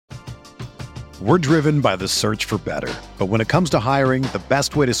We're driven by the search for better. But when it comes to hiring, the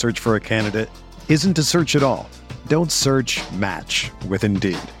best way to search for a candidate isn't to search at all. Don't search, match with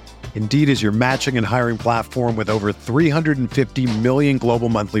Indeed. Indeed is your matching and hiring platform with over 350 million global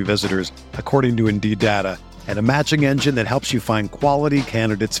monthly visitors, according to Indeed data, and a matching engine that helps you find quality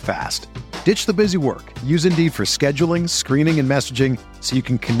candidates fast. Ditch the busy work. Use Indeed for scheduling, screening, and messaging so you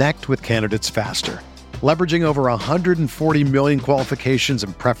can connect with candidates faster. Leveraging over 140 million qualifications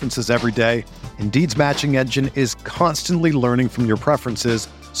and preferences every day, Indeed's matching engine is constantly learning from your preferences,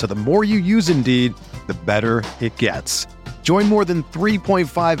 so the more you use Indeed, the better it gets. Join more than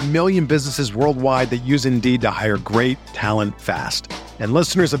 3.5 million businesses worldwide that use Indeed to hire great talent fast. And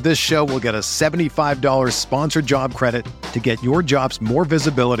listeners of this show will get a $75 sponsored job credit to get your jobs more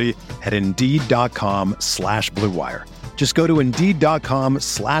visibility at Indeed.com/Blue Wire. Just go to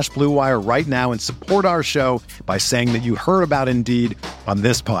Indeed.com/Blue Wire right now and support our show by saying that you heard about Indeed on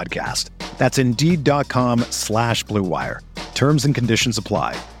this podcast. That's Indeed.com/Blue Wire. Terms and conditions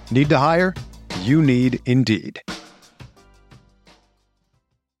apply. Need to hire? You need Indeed.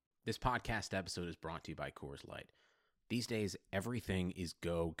 This podcast episode is brought to you by Coors Light. These days, everything is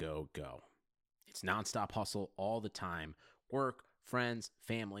go, go, go. It's nonstop hustle all the time. Work, friends,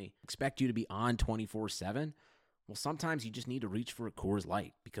 family, expect you to be on 24/7. Well, sometimes you just need to reach for a Coors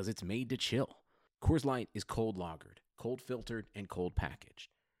Light because it's made to chill. Coors Light is cold lagered, cold filtered, and cold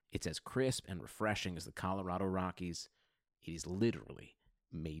packaged. It's as crisp and refreshing as the Colorado Rockies. It is literally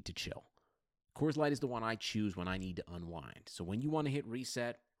made to chill. Coors Light is the one I choose when I need to unwind. So when you want to hit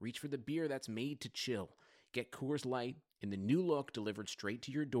reset, reach for the beer that's made to chill. Get Coors Light in the new look delivered straight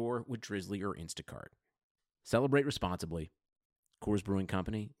to your door with Drizzly or Instacart. Celebrate responsibly. Coors Brewing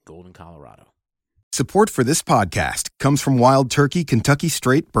Company, Golden, Colorado. Support for this podcast comes from Wild Turkey Kentucky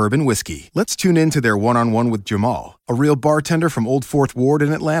Straight Bourbon Whiskey. Let's tune in to their one-on-one with Jamal, a real bartender from Old Fourth Ward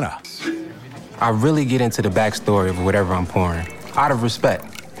in Atlanta. I really get into the backstory of whatever I'm pouring, out of respect.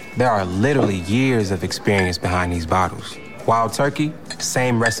 There are literally years of experience behind these bottles. Wild Turkey,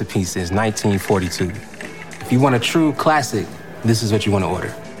 same recipe since 1942. If you want a true classic, this is what you want to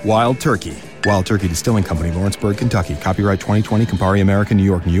order. Wild Turkey. Wild Turkey Distilling Company, Lawrenceburg, Kentucky. Copyright 2020, Campari American, New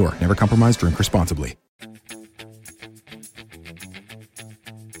York, New York. Never compromise, drink responsibly.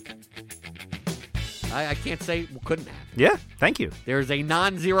 I can't say couldn't happen. Yeah, thank you. There's a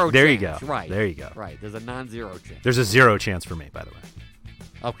non-zero chance. There you go. Right. There you go. Right. There's a non-zero chance. There's a 0 chance for me, by the way.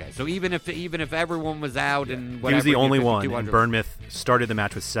 Okay, so even if everyone was out and He whatever, was the only one, 5,200 and Bournemouth started the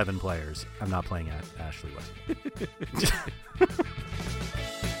match with 7 players. I'm not playing at Ashley West.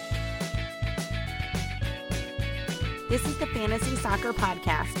 This is the Fantasy Soccer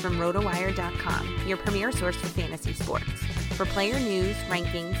Podcast from RotoWire.com, your premier source for fantasy sports. For player news,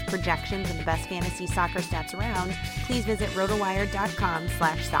 rankings, projections, and the best fantasy soccer stats around, please visit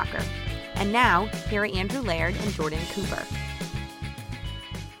RotoWire.com/soccer. And now, here are Andrew Laird and Jordan Cooper.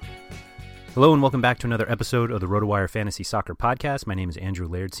 Hello and welcome back to another episode of the RotoWire Fantasy Soccer Podcast. My name is Andrew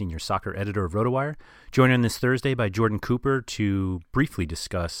Laird, Senior Soccer Editor of RotoWire. Joined on this Thursday by Jordan Cooper to briefly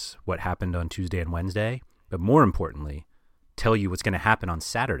discuss what happened on Tuesday and Wednesday, but more importantly, tell you what's going to happen on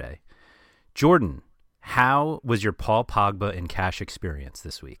Saturday. Jordan, how was your Paul Pogba and cash experience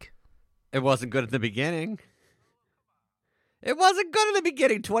this week? It wasn't good at the beginning.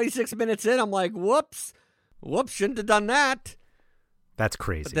 26 minutes in, I'm like, whoops, shouldn't have done that. That's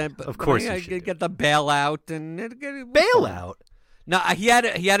crazy. But then, of course, I you should get the bailout and bailout. No, he had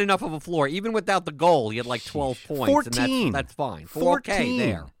enough of a floor. Even without the goal, he had like 12 points. 14. And that's fine. 14. 4K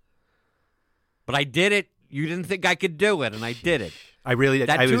there. But I did it. You didn't think I could do it, and I did it. I was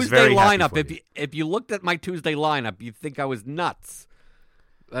Tuesday very happy lineup. for you. If you looked at my Tuesday lineup, you'd think I was nuts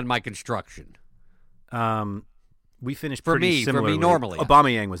at my construction. We finished For pretty me similarly. normally.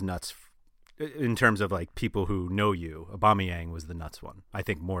 Aubameyang was nuts in terms of like people who know you. Aubameyang was the nuts one, I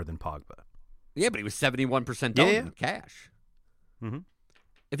think, more than Pogba. Yeah, but he was 71% owned in cash. Mm-hmm.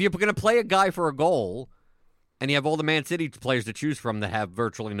 If you're going to play a guy for a goal, and you have all the Man City players to choose from that have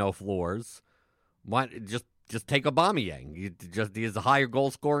virtually no floors, why just take Aubameyang? He has the higher goal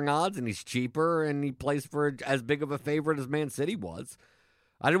scoring odds, and he's cheaper, and he plays for as big of a favorite as Man City was.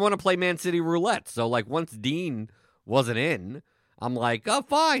 I didn't want to play Man City roulette, so like once Dean wasn't in, I'm like, oh,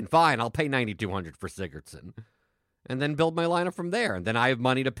 fine, I'll pay $9,200 for Sigurdsson, and then build my lineup from there. And then I have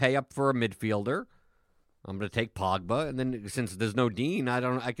money to pay up for a midfielder. I'm going to take Pogba, and then since there's no Dean,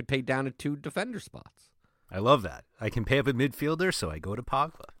 I could pay down at 2 defender spots. I love that. I can pay up a midfielder, so I go to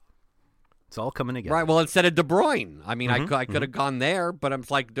Pogba. It's all coming together. Right. Well, instead of De Bruyne, I mean, I could have gone there, but I'm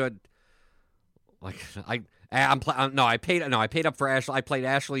like, I paid up for Ashley. I played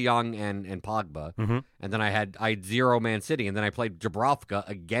Ashley Young and Pogba, and then I had 0 Man City, and then I played Dubravka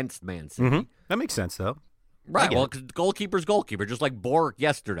against Man City. That makes sense, though. Right. Well, because goalkeeper's goalkeeper, just like Boric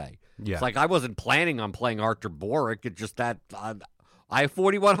yesterday. Yeah. It's like I wasn't planning on playing Artur Boric. It's just that I have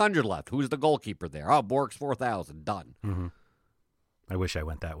 4,100 left. Who's the goalkeeper there? Oh, Boric's 4,000. Done. Mm-hmm. I wish I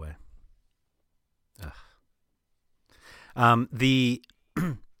went that way.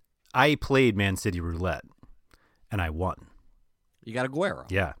 I played Man City Roulette, and I won. You got Aguero.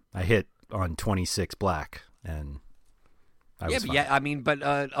 Yeah, I hit on 26 black, and I was fine. I mean, but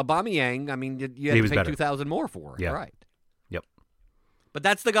Aubameyang, I mean, you had to pay 2,000 more for it, right? Yep. But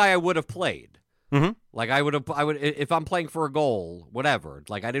that's the guy I would have played. Mm-hmm. Like I would if I'm playing for a goal, whatever.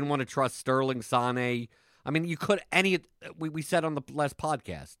 Like I didn't want to trust Sterling, Sane. I mean, you could we said on the last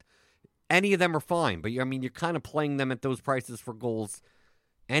podcast, any of them are fine. But I mean, you're kind of playing them at those prices for goals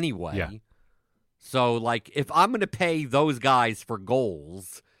anyway. Yeah. So like, if I'm going to pay those guys for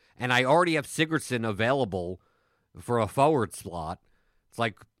goals, and I already have Sigurdsson available for a forward slot, it's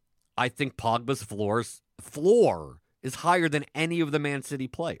like I think Pogba's floor is higher than any of the Man City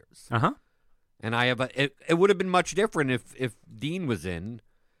players. Uh-huh. And I have it would have been much different if Dean was in.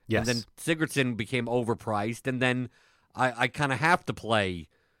 Yes. And then Sigurdsson became overpriced, and then I kind of have to play,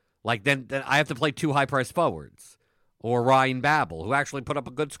 like then I have to play 2 high-priced forwards, or Ryan Babel, who actually put up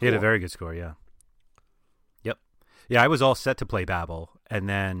a good score. He had a very good score, yeah. Yep. Yeah, I was all set to play Babel, and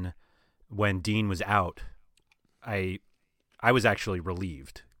then when Dean was out, I was actually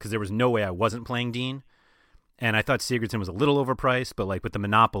relieved because there was no way I wasn't playing Dean, and I thought Sigurdsson was a little overpriced, but like with the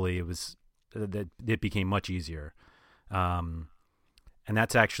Monopoly, it became much easier. And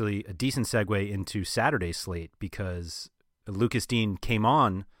that's actually a decent segue into Saturday's slate because Lucas Dean came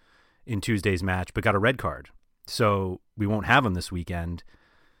on in Tuesday's match but got a red card. So we won't have him this weekend,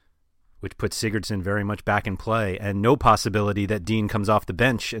 which puts Sigurdsson very much back in play, and no possibility that Dean comes off the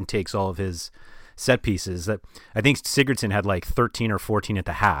bench and takes all of his set pieces. I think Sigurdsson had like 13 or 14 at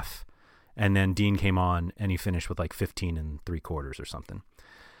the half, and then Dean came on and he finished with like 15 3/4 or something.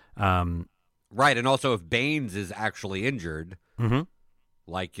 Right, and also if Baines is actually injured,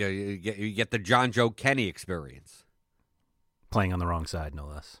 like you get the John Joe Kenny experience. Playing on the wrong side, no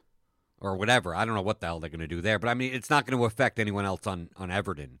less. Or whatever. I don't know what the hell they're going to do there. But, I mean, it's not going to affect anyone else on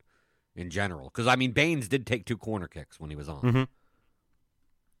Everton in general. Because, I mean, Baines did take 2 corner kicks when he was on.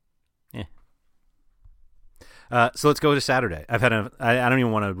 Yeah. So let's go to Saturday. I don't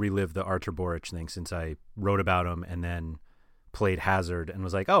even want to relive the Artur Boric thing since I wrote about him and then played Hazard and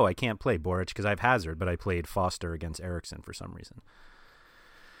was like, oh, I can't play Boric because I have Hazard, but I played Foster against Eriksson for some reason.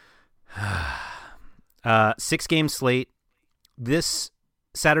 6-game slate. This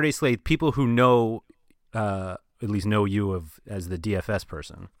Saturday slate, people who know, at least know you as the DFS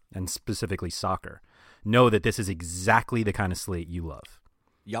person, and specifically soccer, know that this is exactly the kind of slate you love.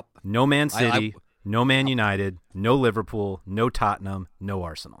 Yep. No Man City, no Man United, no Liverpool, no Tottenham, no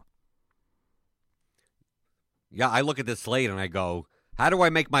Arsenal. Yeah, I look at this slate and I go, how do I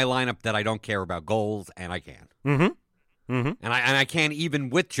make my lineup that I don't care about goals? And I can. And I can even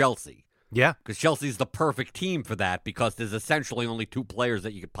with Chelsea. Yeah. Because Chelsea's the perfect team for that because there's essentially only 2 players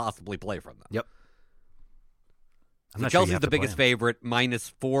that you could possibly play from them. Yep. So Chelsea's the biggest favorite, minus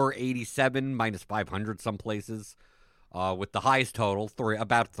 487, minus 500 some places, with the highest total,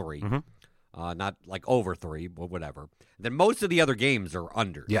 about 3. Not like over 3, but whatever. Then most of the other games are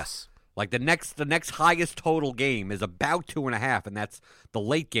unders. Yes. Like the next highest total game is about 2.5, and that's the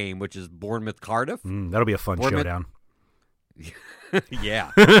late game, which is Bournemouth-Cardiff. That'll be a fun showdown.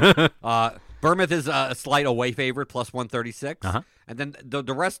 Yeah. Bournemouth is a slight away favorite, plus 136. And then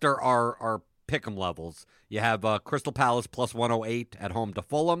the rest are pick'em levels. You have Crystal Palace plus 108 at home to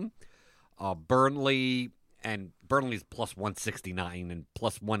Fulham. Burnley's plus 169 and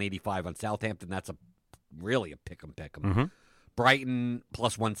plus 185 on Southampton. That's really a pick'em. Brighton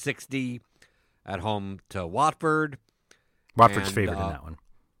plus 160 at home to Watford. Watford's favored in that one.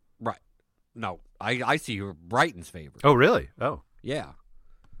 Right. No, I see Brighton's favorite. Oh, really? Oh. Yeah.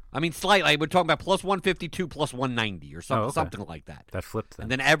 I mean, slightly. We're talking about plus 152, plus 190 or something, something like that. That flipped then.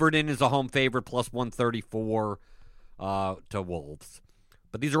 And then Everton is a home favorite, plus 134 to Wolves.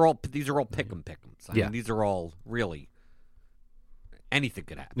 But these are all pick'ems. I mean, these are all really anything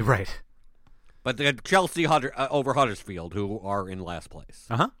could happen. Right. But the Chelsea over Huddersfield, who are in last place.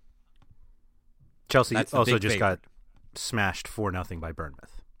 Chelsea also just got smashed 4-0 by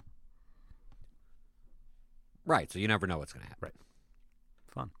Bournemouth. Right, so you never know what's going to happen. Right.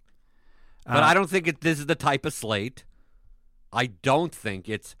 Fun. But I don't think this is the type of slate. I don't think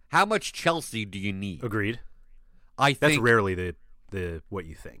it's how much Chelsea do you need? Agreed. I think that's rarely the what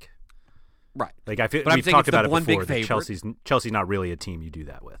you think. Right. Like I feel But I'm we've saying talked it's the about it one big before. That favorite. Chelsea's not really a team you do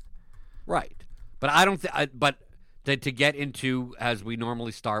that with. Right. But I don't but to get into, as we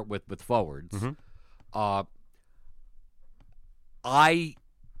normally start with forwards, I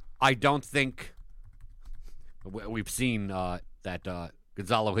don't think we've seen that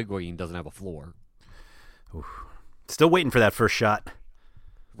Gonzalo Higuain doesn't have a floor. Still waiting for that first shot.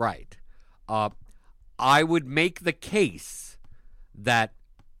 Right. I would make the case that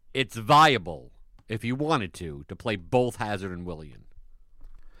it's viable, if you wanted to play both Hazard and Willian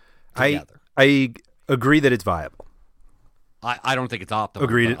together. I agree that it's viable. I don't think it's optimal.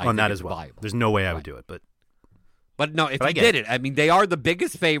 Agreed but I on think that it's as well. viable. There's no way I Right. would do it, but no, if But I you get did it. it, I mean, they are the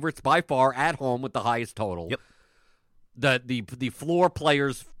biggest favorites by far at home with the highest total. Yep. The floor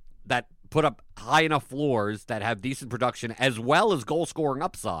players that put up high enough floors that have decent production as well as goal scoring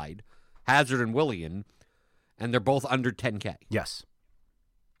upside, Hazard and Willian, and they're both under 10K. yes.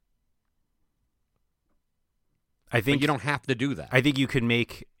 But you don't have to do that. I think you could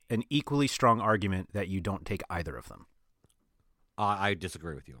make an equally strong argument that you don't take either of them. I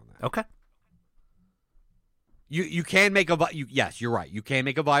disagree with you on that. Okay. You can make yes, you're right. You can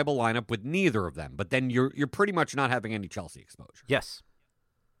make a viable lineup with neither of them, but then you're pretty much not having any Chelsea exposure. Yes.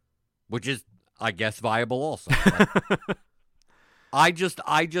 Which is, I guess, viable also.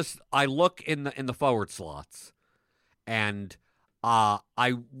 I look in the forward slots, and I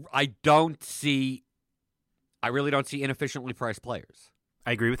really don't see inefficiently priced players.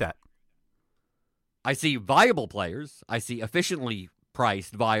 I agree with that. I see viable players. I see efficiently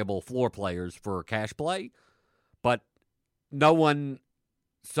priced, viable floor players for cash play, but no one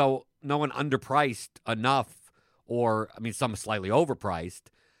underpriced enough, or I mean, some slightly overpriced.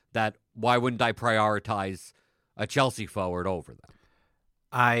 That why wouldn't I prioritize a Chelsea forward over them?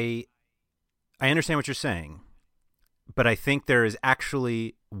 I understand what you're saying, but I think there is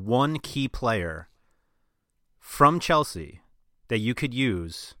actually one key player from Chelsea that you could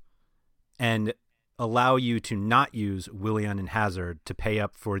use and allow you to not use Willian and Hazard to pay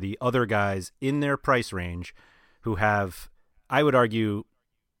up for the other guys in their price range who have, I would argue,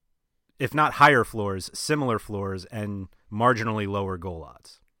 if not higher floors, similar floors and marginally lower goal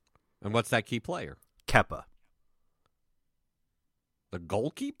odds. And what's that key player? Kepa. The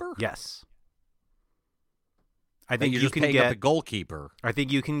goalkeeper? Yes. I think you're you just can paying get up the goalkeeper. I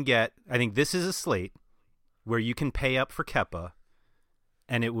think this is a slate where you can pay up for Kepa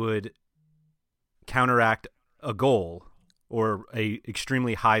and it would counteract a goal or a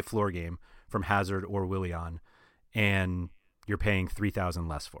extremely high floor game from Hazard or Willian, and you're paying $3,000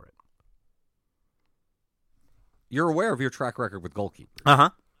 less for it. You're aware of your track record with goalkeepers. Uh-huh.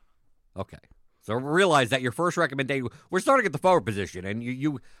 Okay. So realize that your first recommendation, we're starting at the forward position, and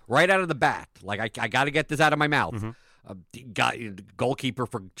you right out of the bat, like I got to get this out of my mouth. Mm-hmm. Got goalkeeper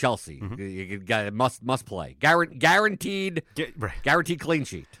for Chelsea. Mm-hmm. You got must play. Guaranteed clean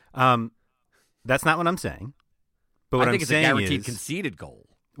sheet. That's not what I'm saying. But what I think I'm it's saying a guaranteed is, conceded goal.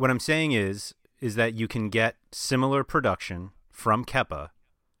 What I'm saying is that you can get similar production from Kepa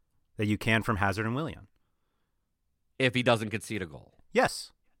that you can from Hazard and Willian. If he doesn't concede a goal.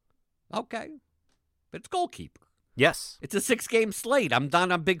 Yes. Okay. But it's goalkeeper. Yes. It's a 6-game slate. I'm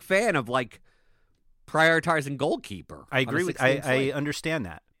not a big fan of prioritizing goalkeeper. I agree with I understand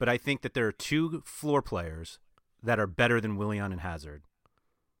that, but I think that there are two floor players that are better than Willian and Hazard.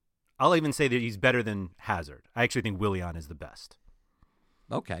 I'll even say that he's better than Hazard. I actually think Willian is the best.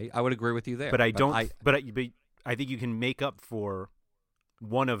 Okay, I would agree with you there. But I think you can make up for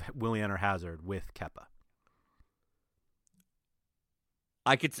one of Willian or Hazard with Kepa.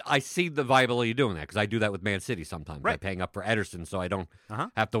 I see the viability of doing that because I do that with Man City sometimes. Right. I'm paying up for Ederson so I don't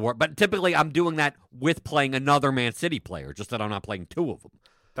have to work. But typically I'm doing that with playing another Man City player, just that I'm not playing two of them.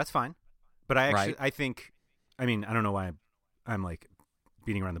 That's fine. But I think, I don't know why I'm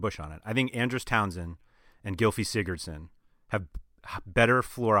beating around the bush on it. I think Andros Townsend and Gylfi Sigurdsson have better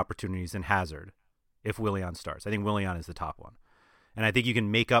floor opportunities than Hazard if Willian starts. I think Willian is the top one. And I think you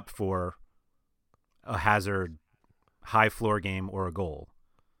can make up for a Hazard high floor game or a goal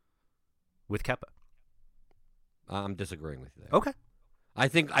with Kepa. I'm disagreeing with you there. Okay. I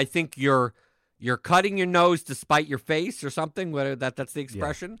think you're cutting your nose to spite your face or something, whether that's the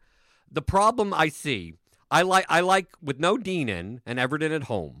expression. Yeah. The problem I see, I like with no Dean in and Everton at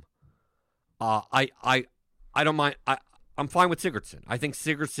home. I don't mind. I'm fine with Sigurdsson. I think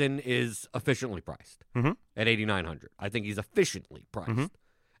Sigurdsson is efficiently priced at 8,900. I think he's efficiently priced.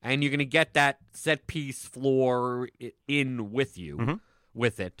 And you're going to get that set piece floor in with you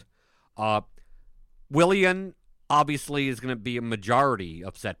with it. Willian obviously is going to be a majority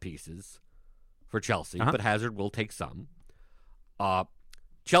of set pieces for Chelsea, but Hazard will take some.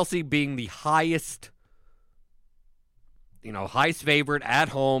 Chelsea being the highest favorite at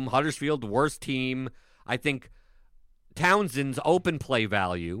home, Huddersfield, the worst team. I think Townsend's open play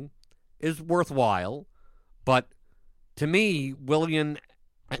value is worthwhile, but to me, Willian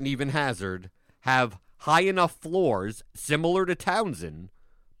and even Hazard have high enough floors, similar to Townsend,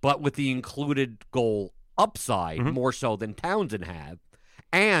 but with the included goal upside, more so than Townsend have.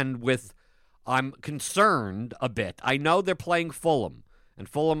 And I'm concerned a bit. I know they're playing Fulham, and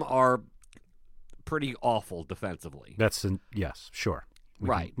Fulham are pretty awful defensively. Yes, sure.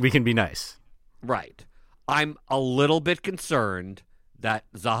 Right. We can be nice. Right. I'm a little bit concerned that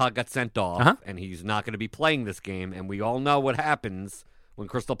Zaha got sent off, and he's not going to be playing this game, and we all know what happens when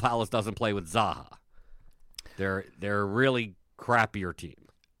Crystal Palace doesn't play with Zaha. They're a really crappier team.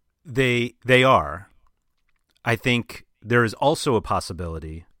 They are. I think there is also a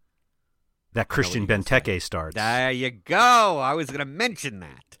possibility that Christian Benteke starts. There you go. I was going to mention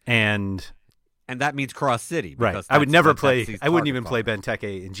that. And that means Cross City. Right. I would never play. I wouldn't even play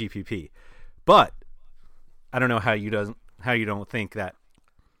Benteke in GPP. But I don't know how you don't think that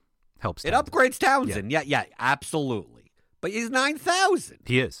helps. It upgrades Townsend. Yeah, absolutely. But he's 9,000.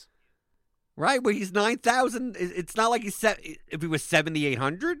 He is. Right, well, he's 9,000. It's not like if he was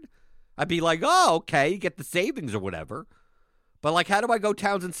 7,800, I'd be like, oh, okay, you get the savings or whatever. But, like, how do I go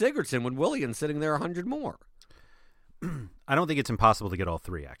Townsend Sigurdsson when Willian's sitting there 100 more? I don't think it's impossible to get all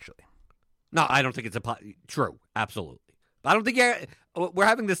three, actually. No, I don't think it's true, absolutely. But I don't think we're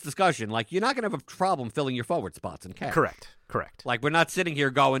having this discussion. Like, you're not going to have a problem filling your forward spots in cash. Correct. Like, we're not sitting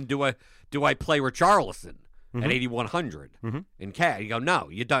here going, do I play Richarlison at 8,100 in cash? You go, no,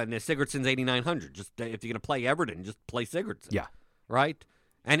 you're done. Sigurdsson's 8,900. Just if you're going to play Everton, just play Sigurdsson. Yeah. Right?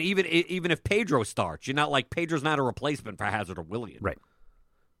 And even if Pedro starts, you're not like, Pedro's not a replacement for Hazard or Willian.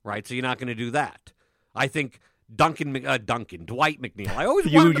 Right? So you're not going to do that. I think Dwight McNeil. I always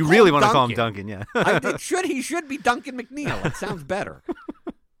you really want to call him Duncan, yeah. He should be Duncan McNeil. It sounds better.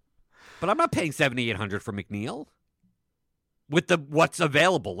 But I'm not paying $7,800 for McNeil with what's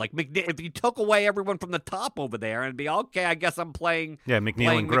available. Like McNeil, if you took away everyone from the top over there and be okay, I guess I'm playing. Yeah,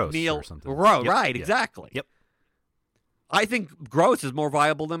 McNeil and Gross or something. Right, exactly. Yep. I think Gross is more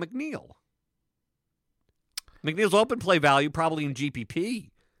viable than McNeil. McNeil's open play value probably in GPP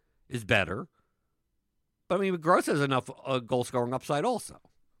is better. But I mean, Gross has enough goal scoring upside also.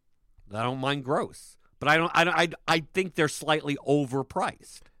 I don't mind Gross, but I think they're slightly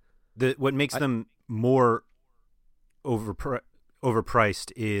overpriced. What makes them more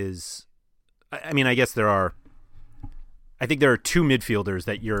overpriced is, I mean, I guess I think there are two midfielders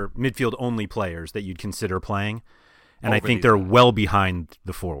that you're midfield only players that you'd consider playing, and I think they're well behind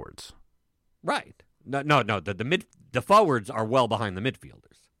the forwards. Right. No. The forwards are well behind the midfielders.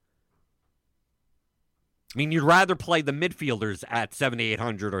 I mean, you'd rather play the midfielders at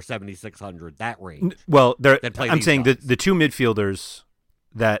 7,800 or 7,600, that range. Well, I'm saying the two midfielders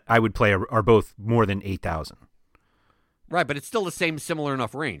that I would play are both more than 8,000. Right, but it's still the same similar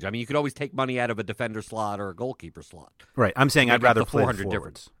enough range. I mean, you could always take money out of a defender slot or a goalkeeper slot. Right. I'm saying I'd rather play the forwards.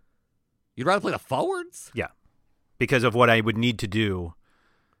 Difference. You'd rather play the forwards? Yeah, because of what I would need to do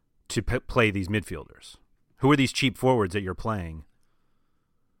to play these midfielders. Who are these cheap forwards that you're playing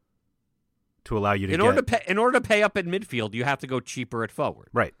to allow you to in order to pay up at midfield, you have to go cheaper at forward.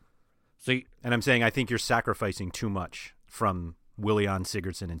 Right. And I'm saying I think you're sacrificing too much from Willian,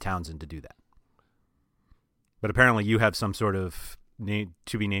 Sigurdsson, and Townsend to do that. But apparently you have some sort of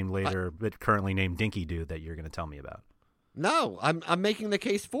to be named later, but currently named Dinky dude that you're going to tell me about. No, I'm making the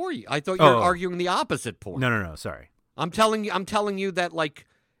case for you. I thought you were arguing the opposite point. No. Sorry. I'm telling you that, like,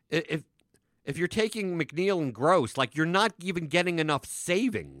 if you're taking McNeil and Gross, like, you're not even getting enough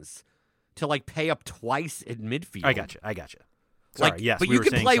savings to, like, pay up twice in midfield. I got you. Sorry, like, yes, but you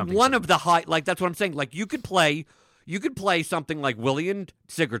could play one of the high. Like, that's what I'm saying. Like, you could play something like Willian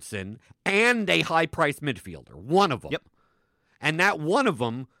Sigurdsson and a high-priced midfielder. One of them. Yep. And that one of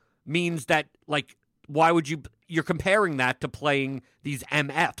them means that, like, why would you're comparing that to playing these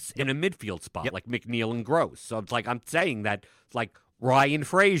MFs in a midfield spot, like McNeil and Gross. So it's like, I'm saying that, like, Ryan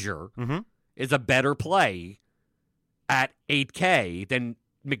Fraser is a better play at 8K than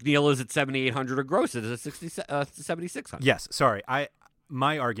McNeil is at 7,800 or Gross is at 7,600. Yes, sorry.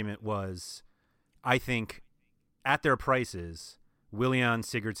 My argument was, I think at their prices, Willian,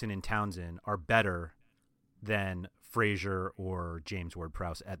 Sigurdsson, and Townsend are better than Fraser or James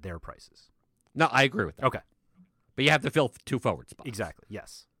Ward-Prowse at their prices. No, I agree with that. Okay. But you have to fill two forward spots. Exactly,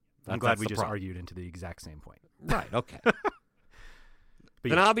 yes. I'm glad we just argued into the exact same point. Right, okay.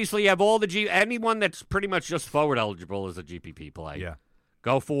 Then obviously you have all anyone that's pretty much just forward eligible is a GPP play. Yeah.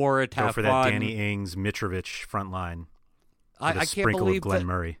 Go for it. Go for that Danny Ings, Mitrovic front line. with a can't sprinkle believe of Glenn that-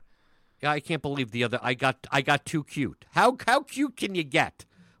 Murray. I can't believe the other. I got too cute. How cute can you get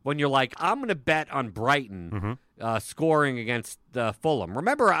when you're like, I'm going to bet on Brighton scoring against Fulham?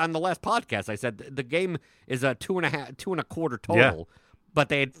 Remember on the last podcast, I said the game is a 2.25 total, Yeah. but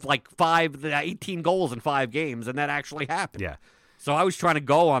they had like 18 goals in 5 games, and that actually happened. Yeah. So I was trying to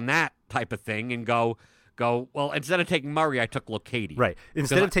go on that type of thing and go. Well, instead of taking Murray, I took Locati. Right.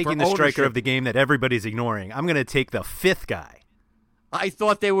 Instead of taking the striker of the game that everybody's ignoring, I'm going to take the 5th guy. I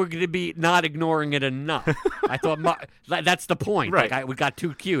thought they were going to be not ignoring it enough. I thought that's the point. Right. Like we got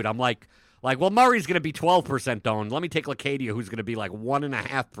too cute. I'm like, well, Murray's going to be 12% owned. Let me take Locati, who's going to be like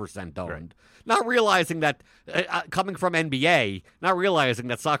 1.5% owned. Right. Not realizing that coming from NBA, not realizing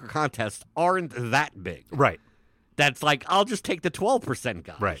that soccer contests aren't that big. Right. That's like I'll just take the 12%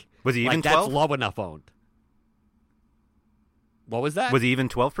 guy. Right. Was he even like, 12? That's low enough owned. What was that? Was he even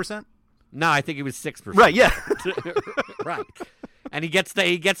 12%? No, I think he was 6%. Right, yeah. Right. And he gets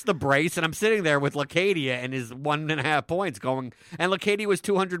the brace, and I'm sitting there with Locati and his 1.5 points going, and Locati was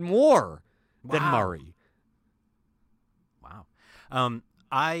 200 more than Wow. Murray. Wow.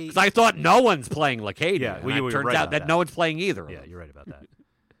 Because I thought no one's playing Locati. Yeah, and well, you were it turns right out about that that. no one's playing either. Yeah, you're right about that.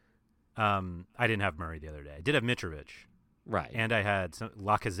 I didn't have Murray the other day. I did have Mitrovic. Right. And I had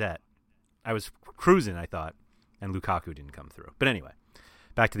Lacazette. I was cruising, I thought, and Lukaku didn't come through. But anyway,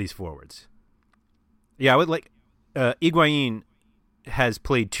 back to these forwards. Yeah, I would like Higuain has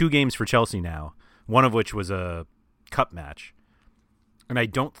played 2 games for Chelsea now, one of which was a cup match. And I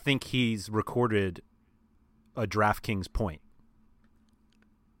don't think he's recorded a DraftKings point,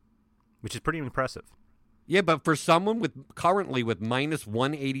 which is pretty impressive. Yeah, but for someone currently with minus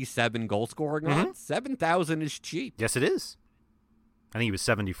 187 goal scoring odds, 7,000 is cheap. Yes, it is. I think he was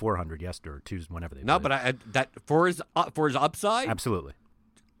 7,400 yesterday or Tuesday, whenever they No, played. but that for his upside, Absolutely.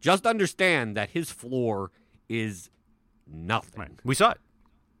 just understand that his floor is nothing. Right. We saw it.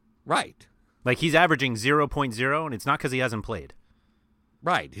 Right. Like, he's averaging 0.0, and it's not because he hasn't played.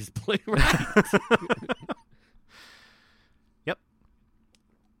 Right. He's playing right. Yep.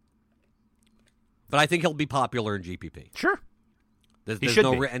 But I think he'll be popular in GPP. Sure. There's He should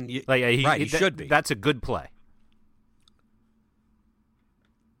no be. Right, he that- should be. That's a good play.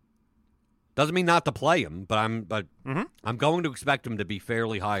 Doesn't mean not to play him, but I'm going to expect him to be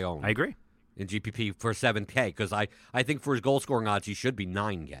fairly high owned. I agree. In GPP for 7K, because I think for his goal scoring odds he should be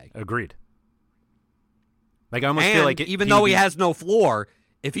 9K. Agreed. Like, I almost And feel like even though he has no floor,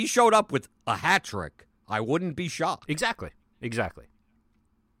 if he showed up with a hat trick, I wouldn't be shocked. Exactly.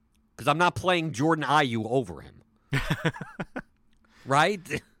 Because I'm not playing Jordan Ayew over him.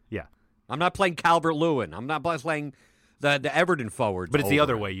 Right? Yeah. I'm not playing Calvert-Lewin. I'm not playing the Everton forwards. But it's the over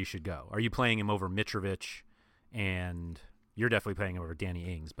other him. way you should go. Are you playing him over Mitrovic? And you're definitely playing him over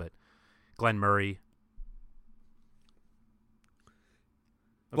Danny Ings, but Glenn Murray.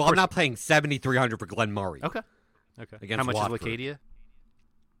 Well, I'm not playing 7,300 for Glenn Murray. Okay. Against How much Watford. is Lacadia?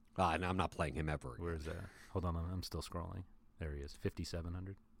 No, I'm not playing him ever. Where's that? Hold on, I'm still scrolling. There he is,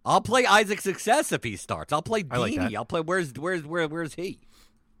 5,700. I'll play Isaac Success if he starts. I'll play I like Deeney. that. I'll play where's he?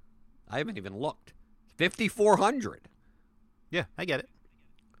 I haven't even looked. 5,400. Yeah, I get it.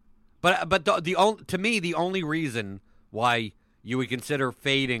 But to me the only reason why you would consider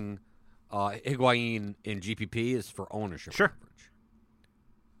fading Higuain in GPP is for ownership. Sure.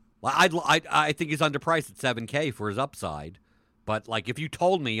 Leverage. Well, I think he's underpriced at 7K for his upside. But like if you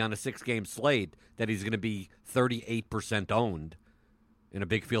told me on a 6-game slate that he's going to be 38% owned in a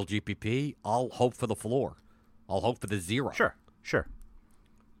big field GPP, I'll hope for the floor. I'll hope for the 0. Sure.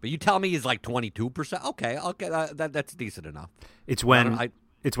 But you tell me he's like 22%. Okay, that's decent enough. It's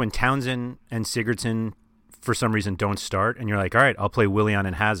when Townsend and Sigurdsson for some reason don't start, and you're like, all right, I'll play Willian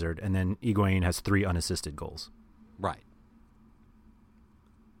and Hazard, and then Higuain has 3 unassisted goals. Right.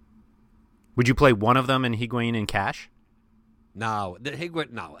 Would you play one of them in Higuain in cash? No, there's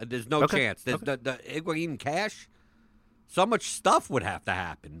no Okay, chance. The Higuain cash, so much stuff would have to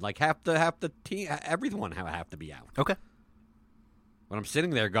happen. Like half the team, everyone have to be out. Okay. But I'm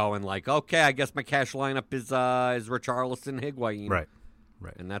sitting there going like, okay, I guess my cash lineup is Richarlison, Higuain, Right.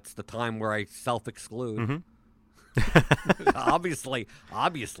 and that's the time where I self-exclude. Mm-hmm.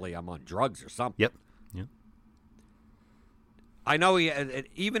 Obviously, I'm on drugs or something. Yep. I know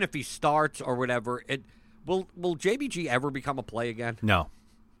even if he starts or whatever, will JBG ever become a play again? No.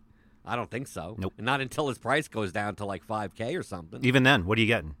 I don't think so. Nope. And not until his price goes down to like 5K or something. Even then, what are you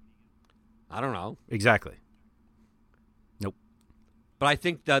getting? I don't know. Exactly. Nope. But I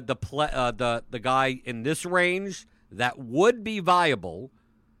think the guy in this range that would be viable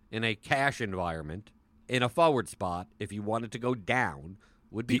in a cash environment in a forward spot if you wanted to go down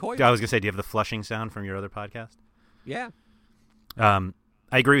would be Højbjerg. I was going to say, do you have the flushing sound from your other podcast? Yeah. I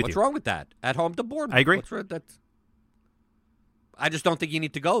agree with What's you. wrong with that? At home to Bournemouth. I agree. I just don't think you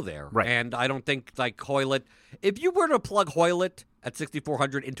need to go there. Right. And I don't think, like, Hoylett, if you were to plug Hoylett at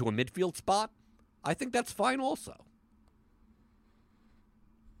 6,400 into a midfield spot, I think that's fine also.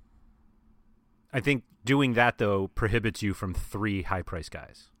 I think doing that, though, prohibits you from 3 high-priced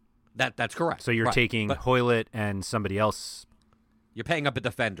guys. That's correct. So you're Right. taking But Hoylett and somebody else. you're paying up a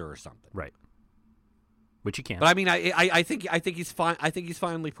defender or something. Right. Which you can't. But I mean, I think he's fine. I think he's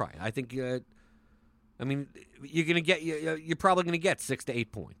finely priced. I think. I mean, you're probably gonna get 6 to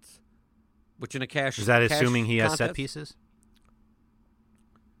 8 points, which in a cash Is that cash assuming he has set contest, pieces?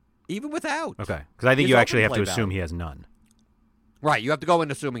 even without. Okay. Because I think His you open actually have to play assume value. he has none. Right, you have to go in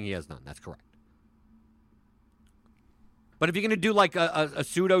assuming he has none. That's correct. But if you're going to do like a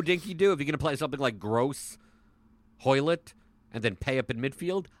pseudo dinky do, if you're going to play something like Gross, Hoylett, and then pay up in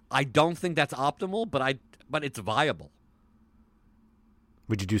midfield, I don't think that's optimal, but it's viable.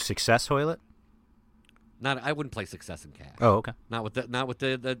 Would you do Success Hoylett? I wouldn't play Success in cash. Oh, okay. Not with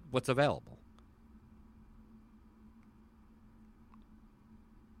the what's available.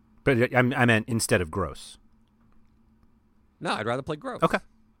 But I meant instead of Gross. No, I'd rather play Gross. Okay.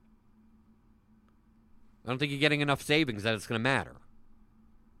 I don't think you're getting enough savings that it's going to matter.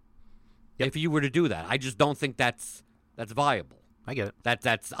 Yep. If you were to do that, I just don't think that's viable. I get it.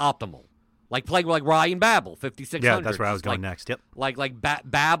 That's optimal. Like playing like Ryan Babel, 5,600. Yeah, that's where I was going like, next. Yep. Like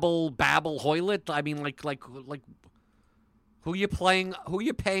Babel Hoylett. I mean, like who you playing? Who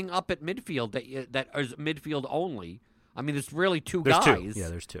you paying up at midfield that is midfield only? I mean, it's really two There's guys. 2. Yeah,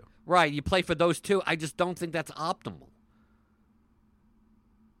 there's 2. Right, you play for those 2. I just don't think that's optimal.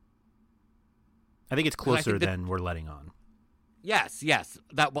 I think it's closer that- than we're letting on. Yes.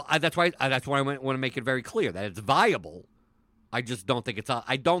 That's why I want to make it very clear that it's viable. I just don't think it's.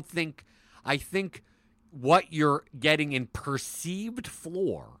 I think what you're getting in perceived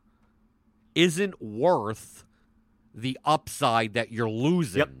floor isn't worth the upside that you're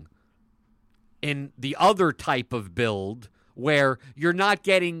losing Yep. in the other type of build where you're not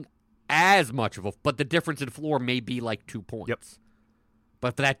getting as much of but the difference in floor may be like 2 points. Yep.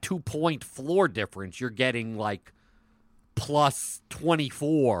 But for that 2-point floor difference, you're getting like plus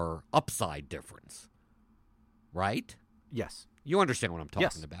 24 upside difference. Right? Yes. You understand what I'm talking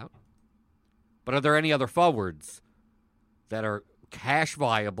Yes. about. But are there any other forwards that are cash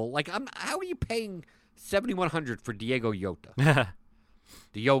viable? Like, how are you paying $7,100 for Diego Jota?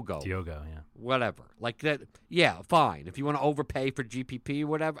 Diogo, yeah. whatever. Like that. Yeah, fine. If you want to overpay for GPP,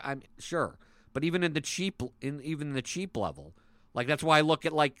 whatever, I'm sure. But even in the cheap level, like that's why I look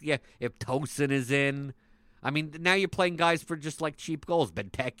at if Tosin is in. I mean, now you're playing guys for just like cheap goals.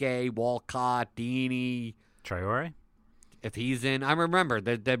 Benteke, Walcott, Deeney. Traore? If he's in, I remember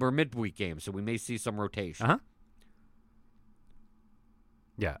they were midweek games, so we may see some rotation. Uh-huh.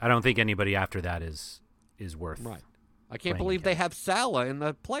 Yeah, I don't think anybody after that is worth. Right. I can't playing believe in they cash. have Salah in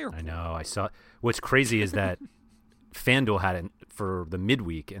the player I pool. know. I saw. What's crazy is that FanDuel had it for the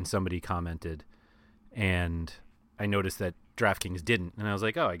midweek, and somebody commented, and I noticed that DraftKings didn't, and I was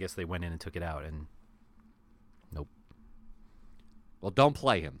like, oh, I guess they went in and took it out, and nope. Well, don't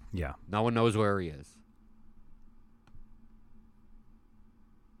play him. Yeah. No one knows where he is.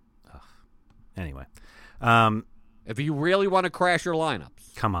 Anyway, If you really want to crash your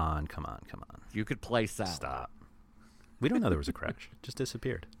lineups, come on. you could play Salah. Stop. We don't know there was a crash. It just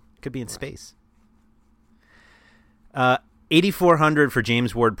disappeared. Could be in space. 8,400 for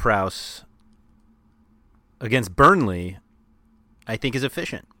James Ward-Prowse against Burnley, I think is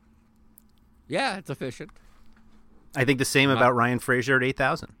efficient. Yeah, it's efficient. I think the same about Ryan Fraser at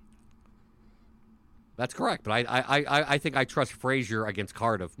 8,000. That's correct. But I think I trust Frazier against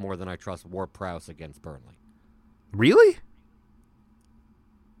Cardiff more than I trust Ward-Prowse against Burnley. Really?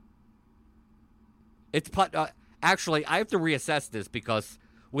 It's actually, I have to reassess this because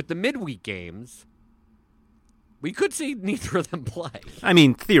with the midweek games, we could see neither of them play. I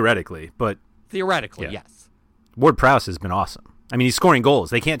mean, theoretically, but Theoretically, Yeah. yes. Ward-Prowse has been awesome. I mean, he's scoring goals.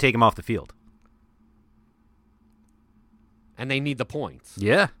 They can't take him off the field. And they need the points.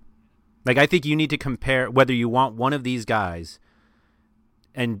 Yeah. Like, I think you need to compare whether you want one of these guys,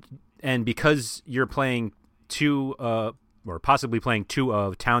 and because you're playing or possibly playing 2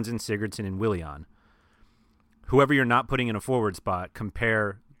 of Townsend, Sigurdsson, and Willian, whoever you're not putting in a forward spot,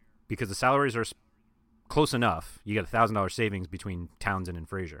 compare, because the salaries are close enough. You get $1,000 savings between Townsend and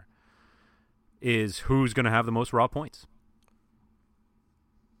Frazier. Is who's going to have the most raw points?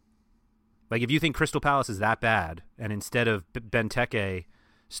 Like, if you think Crystal Palace is that bad, and instead of Benteke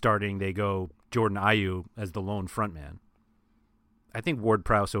starting, they go Jordan Ayew as the lone frontman, I think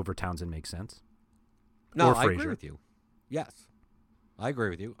Ward-Prowse over Townsend makes sense. No, Or I agree Frazier. with you. Yes. I agree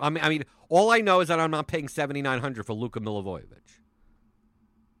with you. I mean, all I know is that I'm not paying $7,900 for Luka Milivojevic.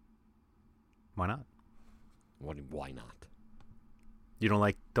 Why not? Why not? You don't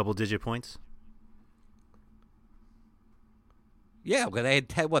like double-digit points? Yeah, because they had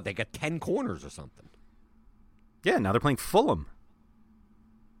 10, they got 10 corners or something. Yeah, now they're playing Fulham.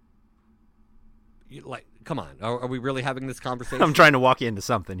 Come on. Are we really having this conversation? I'm trying to walk you into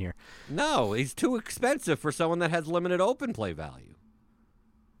something here. No, he's too expensive for someone that has limited open play value.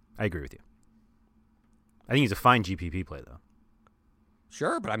 I agree with you. I think he's a fine GPP play, though.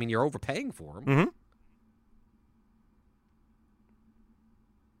 Sure, but I mean, you're overpaying for him. Mm-hmm.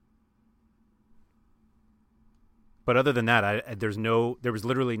 But other than that, there was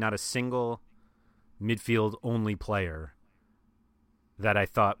literally not a single midfield-only player that I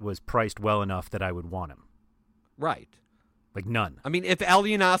thought was priced well enough that I would want him. Right. Like none. I mean, if El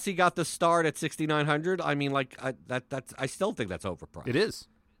Yanasi got the start at $6,900, I mean, I still think that's overpriced. It is.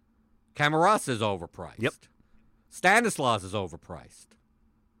 Camarasa is overpriced. Yep. Stanislas is overpriced.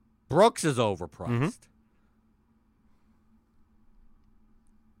 Brooks is overpriced. Mm-hmm.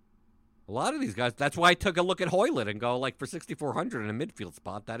 A lot of these guys. That's why I took a look at Hoylett and go for $6,400 in a midfield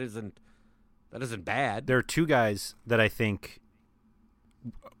spot. That isn't bad. There are two guys that I think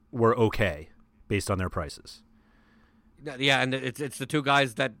were okay based on their prices. Yeah, and it's the two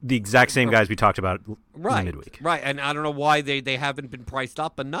guys that the exact same guys we talked about in midweek. Right, and I don't know why they haven't been priced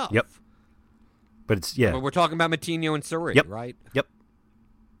up enough. Yep. But it's But we're talking about Matinho and Sarri, yep. right? Yep.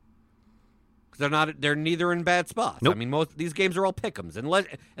 Because they're neither in bad spots. Nope. I mean, most these games are all pick'ems.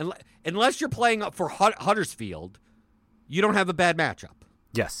 Unless you're playing up for Huddersfield, you don't have a bad matchup.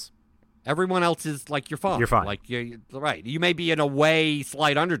 Yes. Everyone else is you're fine. You're fine. You're right. You may be an away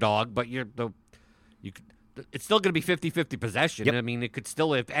slight underdog, but it's still going to be 50-50 possession. Yep. I mean, it could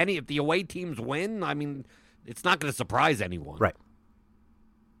still if the away teams win, I mean, it's not going to surprise anyone. Right.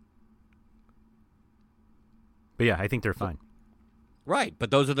 But yeah, I think they're fine. Right, but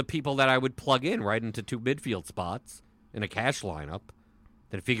those are the people that I would plug in right into two midfield spots in a cash lineup,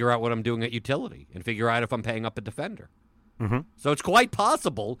 then figure out what I'm doing at utility and figure out if I'm paying up a defender. Mm-hmm. So it's quite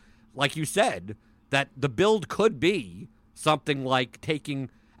possible, like you said, that the build could be something like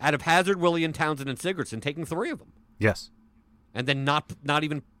taking out of Hazard, Willian, Townsend, and Sigurdsson, taking three of them. Yes. And then not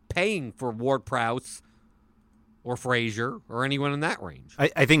even paying for Ward-Prowse or Frazier or anyone in that range.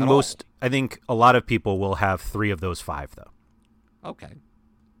 I think I think a lot of people will have three of those five, though. Okay.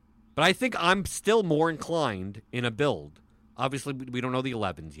 But I think I'm still more inclined in a build. Obviously, we don't know the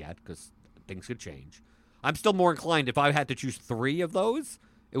 11s yet because things could change. I'm still more inclined, if I had to choose three of those,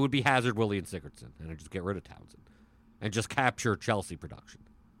 it would be Hazard, Willian, Sigurdsson, and I'd just get rid of Townsend and just capture Chelsea production.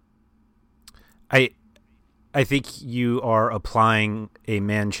 I think you are applying a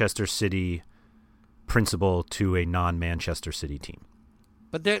Manchester City principle to a non-Manchester City team.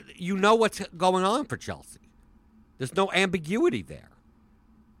 But you know what's going on for Chelsea. There's no ambiguity there.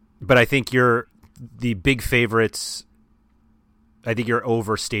 But I think you're the big favorites. I think you're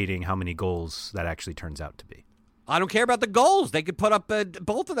overstating how many goals that actually turns out to be. I don't care about the goals. They could put up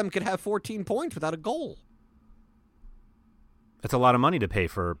both of them could have 14 points without a goal. That's a lot of money to pay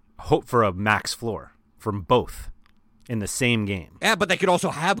for a max floor from both in the same game. Yeah, but they could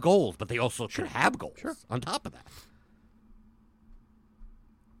also have goals, but they also should have goals on top of that.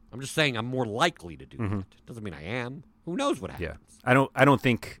 I'm just saying I'm more likely to do that. Doesn't mean I am. Who knows what happens? Yeah. I don't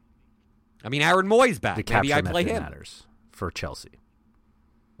think I mean, Aaron Moy's back. the capture Maybe I play method him. matters for Chelsea.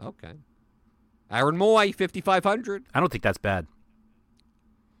 Okay. Aaron Moy, 5,500. I don't think that's bad.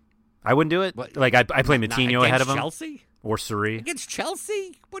 I wouldn't do it. What? Like I play Matinho ahead of him. Chelsea? Or Sarri. Against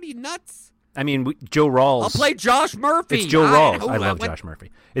Chelsea? What are you, nuts? I mean, Joe Rawls. I'll play Josh Murphy. It's Joe Rawls. I love Josh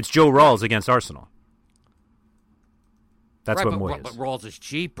Murphy. It's Joe Rawls against Arsenal. That's what Moy is. But Rawls is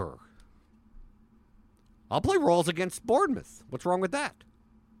cheaper. I'll play Rawls against Bournemouth. What's wrong with that?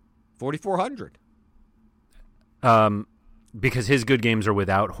 4,400. Because his good games are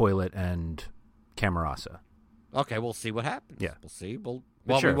without Hoylett and Camarasa. Okay, we'll see what happens. Yeah. We'll see. We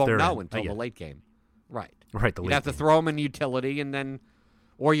won't they're know in. until the late game. Right. Right. You'd have to throw him in utility, and then,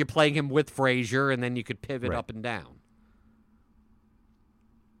 or you're playing him with Frazier, and then you could pivot up and down.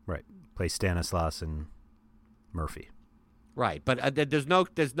 Right. Play Stanislas and Murphy. Right, but there's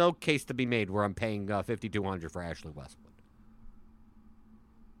no case to be made where I'm paying $5,200 for Ashley Westwood.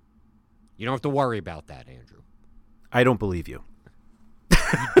 You don't have to worry about that, Andrew. I don't believe you.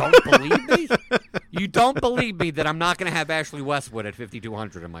 You don't believe me? You don't believe me that I'm not going to have Ashley Westwood at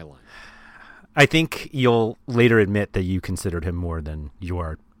 $5,200 in my line? I think you'll later admit that you considered him more than you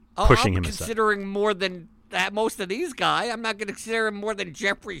are pushing him aside. I'm considering more than that most of these guys. I'm not going to consider him more than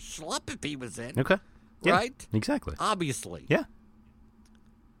Jeffrey Schlupp if he was in. Okay. Yeah, right? exactly. Obviously. Yeah.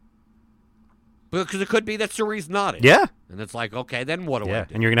 Because it could be that Suri's not in. Yeah. And it's like, okay, then what do I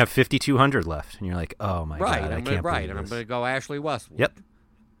do? And you're going to have 5,200 left. And you're like, oh, my God, I can't believe and I'm this. going to go Ashley Westwood. Yep.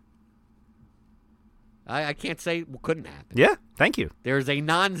 I can't say it couldn't happen. Yeah, thank you. There's a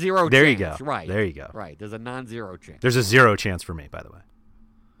non-zero chance. There you go. Right. There you go. Right. There's a non-zero chance. There's a 0 chance for me, by the way.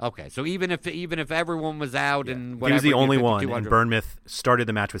 Okay, so even if everyone was out and whatever, he was the only one, 5,200 and Bournemouth started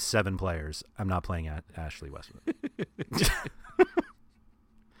the match with 7 players. I'm not playing Ashley Westwood.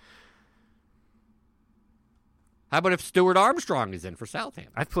 How about if Stuart Armstrong is in for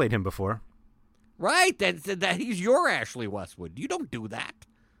Southampton? I've played him before. Right, that he's your Ashley Westwood. You don't do that.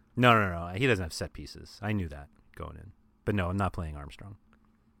 No. He doesn't have set pieces. I knew that going in. But no, I'm not playing Armstrong.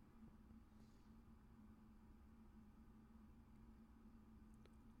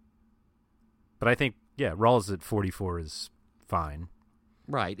 But I think, yeah, Rawls at 44 is fine.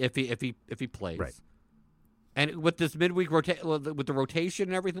 Right, if he plays. Right. And with this midweek with the rotation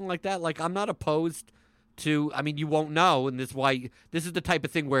and everything like that, like I'm not opposed to. I mean, you won't know, and this is the type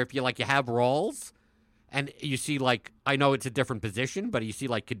of thing where if you have Rawls, and you see I know it's a different position, but you see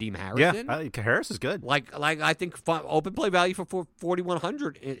Kadeem Harrison. Yeah, Harris is good. Like I think open play value for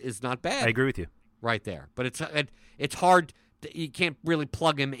 4,100 is not bad. I agree with you. Right there, but it's hard. You can't really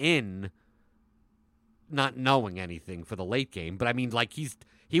plug him in, not knowing anything for the late game. But I mean,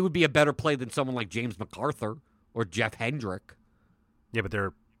 he would be a better play than someone like James MacArthur or Jeff Hendrick. Yeah, but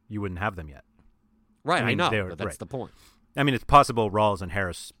you wouldn't have them yet. Right, I know, but but that's right. the point. I mean, it's possible Rawls and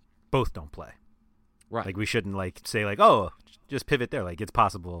Harris both don't play. Right. We shouldn't say oh, just pivot there. It's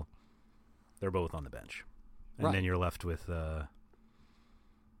possible they're both on the bench. And then you're left with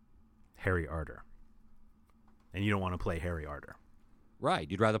Harry Arter. And you don't want to play Harry Arter. Right.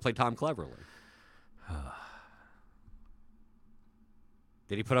 You'd rather play Tom Cleverley.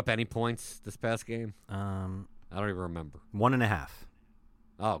 Did he put up any points this past game? I don't even remember. 1.5.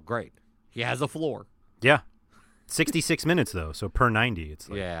 Oh, great. He has a floor. Yeah. 66 minutes, though, so per 90, it's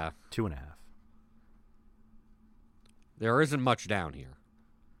 2.5. There isn't much down here.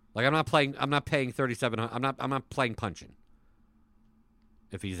 I'm not paying 3,700. I'm not playing punching.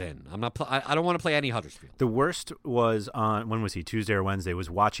 If he's in, I don't want to play any Huddersfield. The worst was on, when was he? Tuesday or Wednesday? Was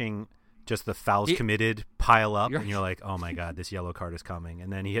watching just the fouls committed pile up, and you're like, oh my God, this yellow card is coming.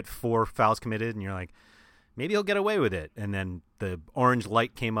 And then he hit 4 fouls committed, and you're like, maybe he'll get away with it. And then the orange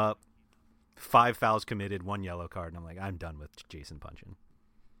light came up, 5 fouls committed, 1 yellow card, and I'm like, I'm done with Jason Punchin.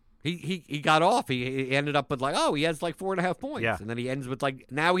 He got off. He ended up with he has 4.5 points. Yeah. And then he ends with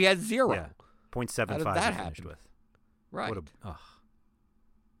now he has 0. Yeah. 0.75 How did he that finished happen? with. Right.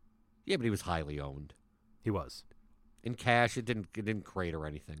 Yeah, but he was highly owned. He was. In cash, it didn't create or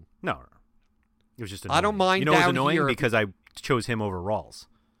anything. No. It was just annoying. I don't mind. You know, it was down annoying here because I chose him over Rawls.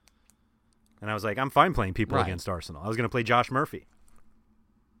 And I was like, I'm fine playing people Right. against Arsenal. I was going to play Josh Murphy.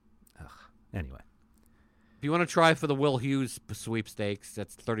 Anyway. If you want to try for the Will Hughes sweepstakes,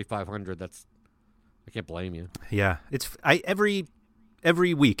 that's 3,500. I can't blame you. Yeah, every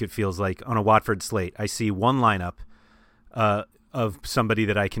week it feels like on a Watford slate I see one lineup of somebody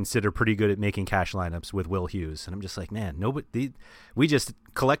that I consider pretty good at making cash lineups with Will Hughes, and I'm just like, man, we just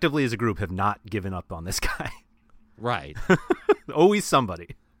collectively as a group have not given up on this guy. Right. Always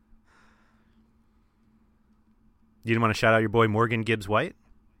somebody. You didn't want to shout out your boy Morgan Gibbs-White?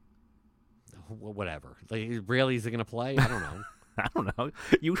 Whatever. Really, is he going to play? I don't know. I don't know.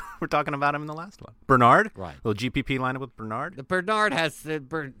 You were talking about him in the last one. Bernard? Right. Little GPP lineup with Bernard? Bernard has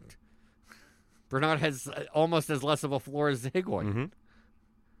Bernard has almost as less of a floor as Higuain.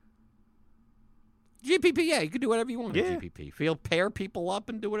 Mm-hmm. GPP, yeah, you can do whatever you want Yeah. in GPP. Pair people up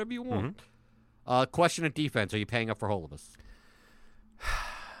and do whatever you want. Question at defense: are you paying up for Holebas?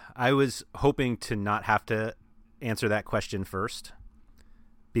 I was hoping to not have to answer that question first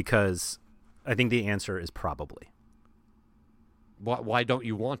because I think the answer is probably. Why don't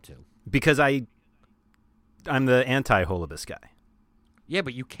you want to? Because I'm the anti-Holebas guy. Yeah,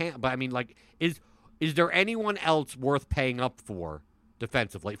 but you can't. But I mean, is there anyone else worth paying up for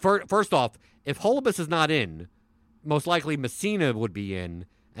defensively? First off, if Holebas is not in, most likely Messina would be in,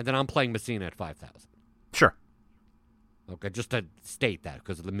 and then I'm playing Messina at 5,000. Sure. Okay, just to state that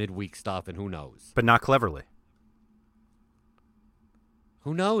because of the midweek stuff, and who knows? But not Cleverly.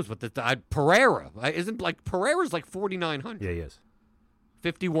 Who knows? But Pereira isn't Pereira's 4,900. Yeah, he is.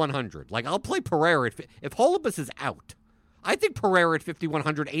 5,100. I'll play Pereira if Holebas is out. I think Pereira at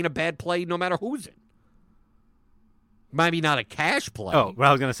 5,100 ain't a bad play no matter who's in. Maybe not a cash play. Oh, well,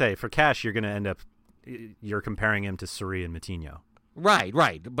 I was going to say, for cash, you're going to end up, you're comparing him to Suri and Matinho. Right.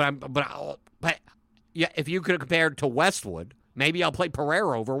 But yeah, if you could compare it to Westwood, maybe I'll play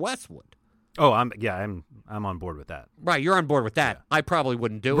Pereira over Westwood. Oh, I'm on board with that. Right, you're on board with that. Yeah. I probably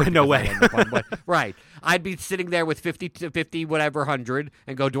wouldn't do it. No way. Right. I'd be sitting there with 50 to 50, whatever, 100,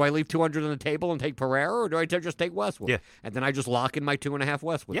 and go, do I leave 200 on the table and take Pereira, or do I just take Westwood? Yeah. And then I just lock in my 2.5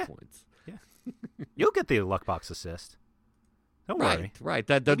 Westwood Yeah. points. Yeah. You'll get the luck box assist. Don't worry. Right.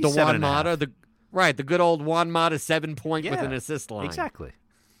 The Maybe Juan 7.5. Mata, the good old Juan Mata 7-point with an assist line. Exactly.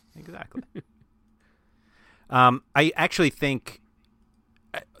 I actually think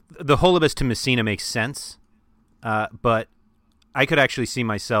the Holubus to Messina makes sense, but I could actually see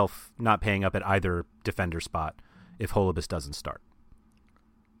myself not paying up at either defender spot if Holubus doesn't start.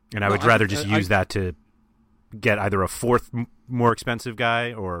 And I would rather just use that to get either a fourth more expensive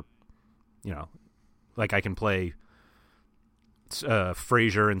guy or, like I can play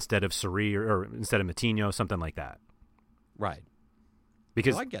Frazier instead of Suri or instead of Matinho, something like that. Right.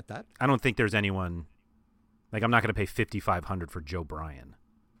 Because I get that. I don't think there's anyone, like I'm not going to pay $5,500 for Joe Bryan.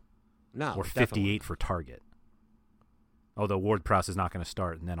 No, or definitely. $58 for Target. Although Ward-Prowse is not going to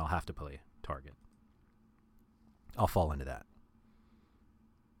start, and then I'll have to play Target. I'll fall into that.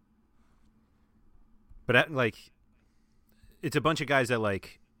 But it's a bunch of guys that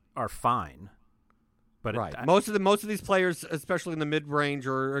are fine. But right, most of these players, especially in the mid range,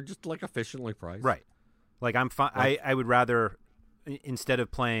 are just efficiently priced. Right, I'm fine. I would rather, instead of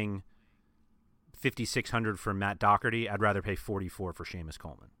playing $5,600 for Matt Doherty, I'd rather pay $44 for Seamus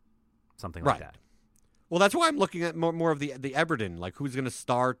Coleman, something like that. Well, that's why I'm looking at more of the Everton, who's going to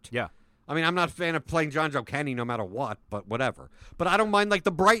start. Yeah. I mean, I'm not a fan of playing John Joe Kenny no matter what, but whatever. But I don't mind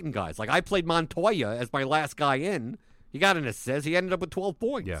the Brighton guys. I played Montoya as my last guy in. He got an assist. He ended up with 12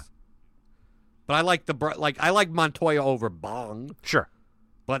 points. Yeah. But I like Montoya over Bong. Sure.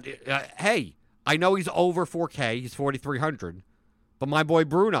 But hey, I know he's over 4K. He's 4,300. But my boy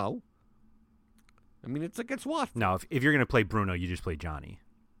Bruno, I mean, it's against Watford. No, if you're going to play Bruno, you just play Johnny.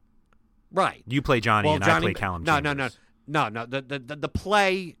 Right. You play Johnny, and I play Callum Chambers. No. The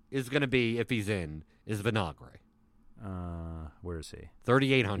play is going to be, if he's in, is Vinagre. Where is he?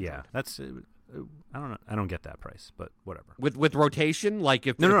 3,800. Yeah, that's. I don't know. I don't get that price, but whatever. With rotation,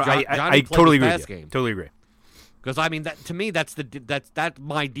 if no, Johnny I totally agree. Game. Totally agree. Because I mean, to me, that's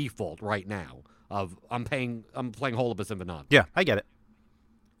my default right now. Of I'm playing Holubus and Vinagre. Yeah, I get it.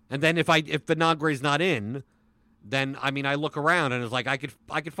 And then if Vinagre's not in, then I mean I look around and it's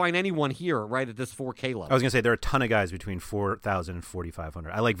I could find anyone here right at this 4K level. I was gonna say there are a ton of guys between 4,000 and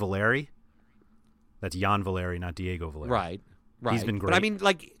 4,500. I like Valeri. That's Jan Valeri, not Diego Valeri. Right. He's been great. But I mean,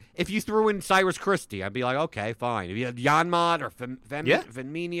 if you threw in Cyrus Christie, I'd be like, okay, fine. If you had Janmad or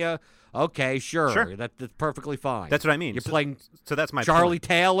Femenia, okay, sure. That's perfectly fine. That's what I mean. You're playing so that's my Charlie point.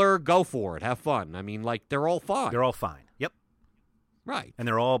 Taylor, go for it. Have fun. I mean, they're all fine. They're all fine. Yep. Right. And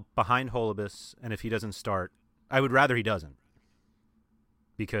they're all behind Holubus, and if he doesn't start, I would rather he doesn't.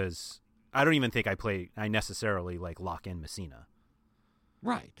 Because I don't even think I necessarily lock in Messina.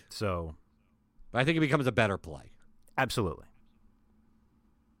 Right. So but I think it becomes a better play. Absolutely.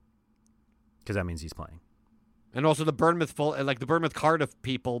 Because that means he's playing. And also the Bournemouth the Bournemouth Cardiff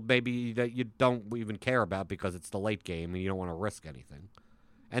people maybe that you don't even care about because it's the late game and you don't want to risk anything.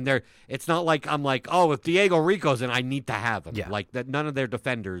 And it's not like I'm if Diego Rico's in, I need to have him. Yeah. That none of their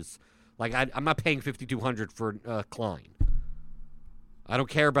defenders I'm not paying $5,200 for Klein. I don't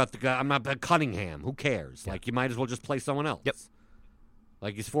care about the guy. I'm not Cunningham. Who cares? Yeah. You might as well just play someone else. Yep.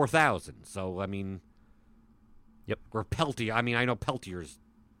 He's 4,000. So I mean. Yep. Or Peltier. I mean, I know Peltier's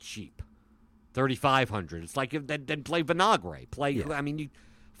cheap. 3,500. It's then play Vinagre. I mean, you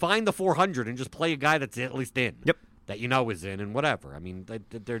find the 400 and just play a guy that's at least in. Yep. That is in and whatever. I mean,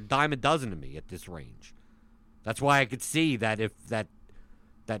 they're dime a dozen to me at this range. That's why I could see that if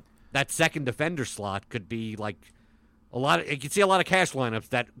that second defender slot could be you could see a lot of cash lineups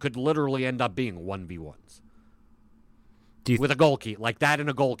that could literally end up being 1v1s. With a goalkeeper like that and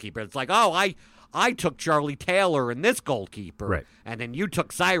a goalkeeper. It's I took Charlie Taylor and this goalkeeper, right. And then you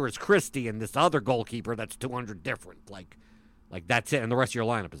took Cyrus Christie and this other goalkeeper that's 200 different. That's it, and the rest of your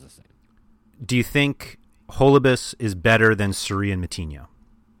lineup is the same. Do you think Holubus is better than Suri and Matinho?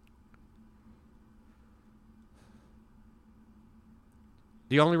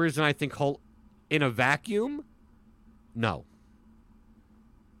 The only reason I think in a vacuum, no.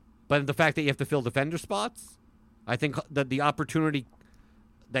 But the fact that you have to fill defender spots, I think that the opportunity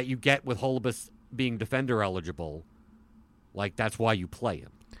that you get with Holubus being defender eligible, that's why you play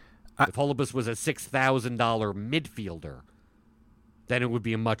him. If Holubus was a $6,000 midfielder, then it would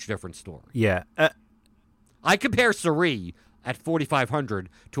be a much different story. Yeah. I compare Suri at 4,500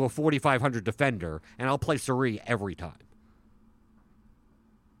 to a 4,500 defender, and I'll play Suri every time.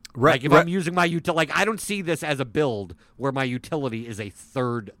 Right. Like if I'm using my utility, I don't see this as a build where my utility is a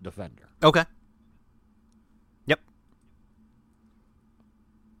third defender. Okay. Yep.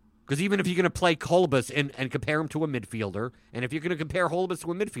 Because even if you're going to play Holubus and compare him to a midfielder, and if you're going to compare Holubus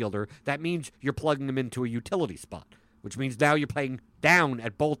to a midfielder, that means you're plugging him into a utility spot, which means now you're playing down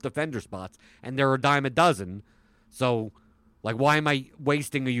at both defender spots, and there are a dime a dozen. So, like, why am I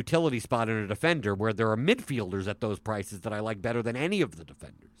wasting a utility spot in a defender where there are midfielders at those prices that I like better than any of the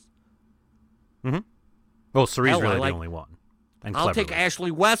defenders? Mm-hmm. Well, Sari's Hell, really like- the only one. And I'll take Cleverly.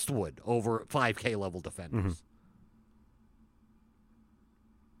 Ashley Westwood over 5K level defenders. Mhm.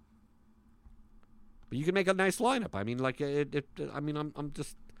 But you can make a nice lineup. I mean, like I'm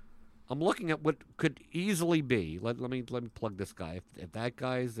looking at what could easily be. Let me plug this guy. If that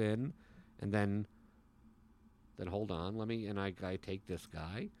guy's in, and then hold on. I take this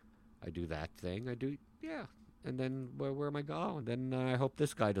guy. I do that thing. And then where am I going? Then I hope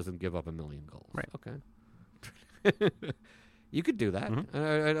this guy doesn't give up a million goals. Right. Okay. You could do that.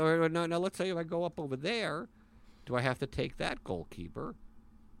 Mhm. Now let's say if I go up over there, do I have to take that goalkeeper?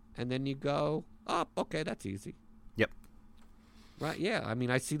 And then you go up. Okay, that's easy. Yep. Right, yeah. I mean,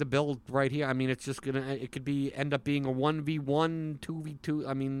 I see the build right here. I mean, it's just it could end up being a 1v1, 2v2.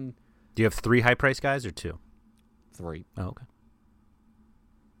 I mean, Do you have 3 high price guys or 2? 3. Oh, okay.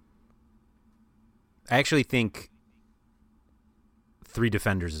 I actually think 3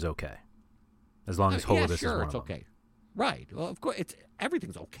 defenders is okay, as long as Holubus yeah, is sure, one it's of them. okay. Right. Well, of course,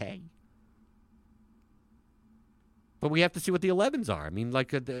 everything's okay. But we have to see what the 11s are. I mean,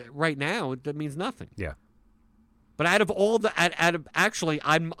 like right now, that means nothing. Yeah. But out of all the, actually,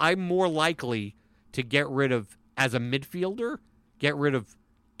 I'm more likely to get rid of as a midfielder,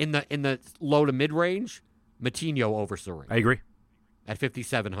 in the low to mid range, Matinho over Sari I agree. at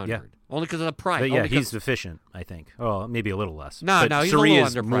 5,700. Yeah. Only because of the price. But yeah, Only 'cause- he's efficient, I think. Oh, maybe a little less. No, but no, he's a Sari little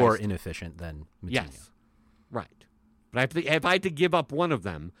is more underpriced. inefficient than Matinho. Yes. Right. But if I had to give up one of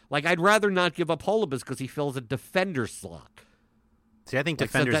them, like I'd rather not give up Holubus because he fills a defender slot. See, I think Like,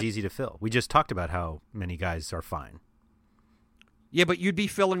 so defender's that- easy to fill. We just talked about how many guys are fine. Yeah, but you'd be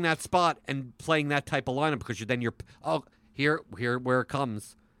filling that spot and playing that type of lineup because here where it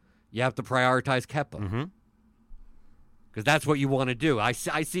comes. You have to prioritize Kepa because Mm-hmm. that's what you want to do. I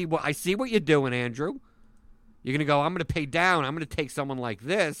see what you're doing, Andrew. You're gonna go. I'm gonna pay down. I'm gonna take someone like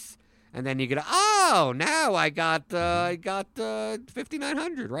this, and then you're gonna. Oh, now I got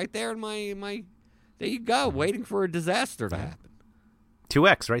 5,900 right there in my. There you go, waiting for a disaster to happen.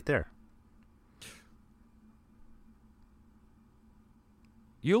 2x right there.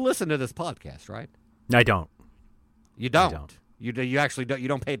 You listen to this podcast, right? I don't. You don't. don't. You actually don't. You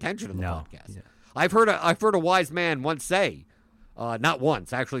don't pay attention to the No. podcast. Yeah. I've heard a wise man once say, not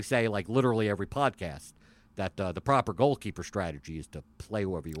once, actually say like literally every podcast, that the proper goalkeeper strategy is to play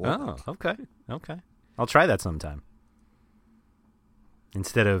whoever you want. Oh, okay. Okay. I'll try that sometime.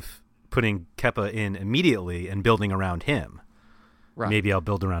 Instead of putting Kepa in immediately and building around him, Right. maybe I'll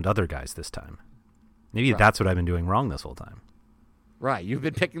build around other guys this time. Maybe Right. that's what I've been doing wrong this whole time. Right. You've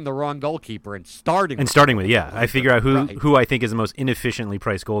been picking the wrong goalkeeper and starting. And starting with, I figure out Right. who I think is the most inefficiently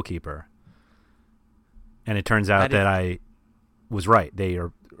priced goalkeeper. And it turns out that I was right. They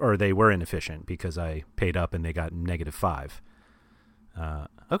were inefficient because I paid up and they got -5.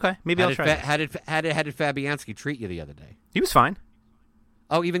 Okay, maybe I'll try that. How did Fabianski treat you the other day? He was fine.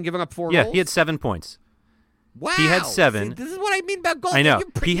 Oh, even giving up 4 Yeah, goals? he had 7 points. Wow. he had 7. See, this is what I mean about goals. I know.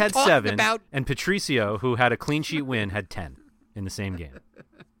 You're He had talking 7, About... and Patricio, who had a clean sheet win, had 10 in the same game.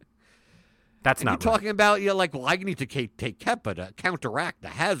 That's And not you're right. talking about, you're like, well, I need to take Kepa to counteract the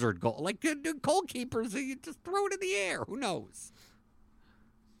Hazard goal. Like, goalkeepers, you just throw it in the air. Who knows?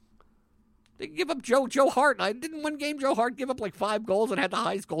 They give up Joe Hart. Didn't one game Joe Hart give up like 5 goals and had the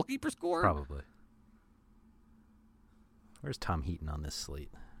highest goalkeeper score? Probably. Where's Tom Heaton on this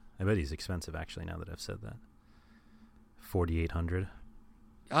slate? I bet he's expensive, actually, now that I've said that. 4,800.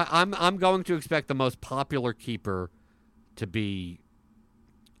 I'm going to expect the most popular keeper to be.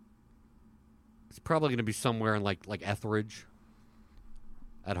 It's probably going to be somewhere in like Etheridge.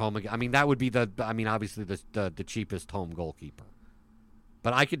 At home again. I mean, that would be obviously the cheapest home goalkeeper.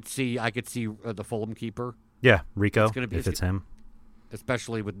 But I could see the Fulham keeper, Yeah, Rico, It's gonna be- if it's him.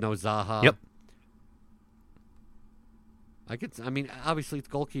 especially with no Zaha. Yep. Obviously it's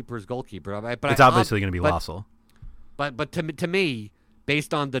goalkeeper is goalkeeper. But It's obviously going to be but- Lossell. But to me,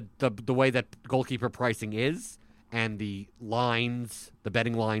 based on the way that goalkeeper pricing is and the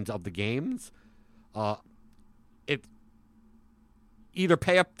betting lines of the games, if either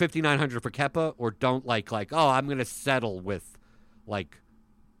pay up 5,900 for Kepa or don't I'm going to settle with like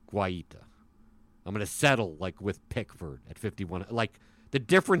Guaita. I'm going to settle like with Pickford at 51. Like the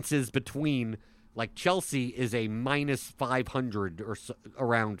differences between, like, Chelsea is a minus 500 or so,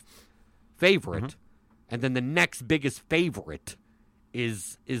 around favorite, and then the next biggest favorite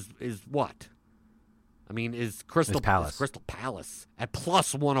is what? I mean, is Crystal Palace at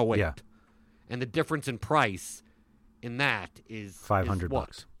plus 108. Yeah. And the difference in price in that is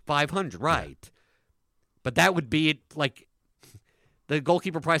 $500. 500, right. Yeah. But that would be it, like, the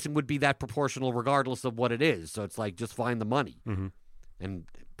goalkeeper pricing would be that proportional regardless of what it is. So it's like, just find the money. And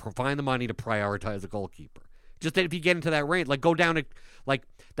find the money to prioritize a goalkeeper. Just that if you get into that range, like, go down to, like,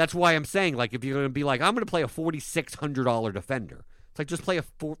 that's why I'm saying, like, if you're going to be like, I'm going to play a $4,600 defender, it's like, just play a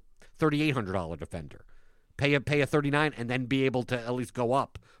 $3,800 defender. Pay a $39 and then be able to at least go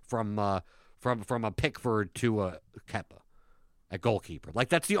up from a Pickford to a Kepa at goalkeeper. Like,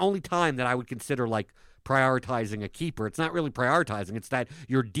 that's the only time that I would consider, like, prioritizing a keeper. It's not really prioritizing. It's that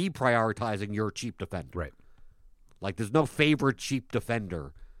you're deprioritizing your cheap defender. Right. Like, there's no favorite cheap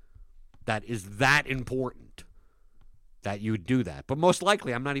defender that is that important that you would do that. But most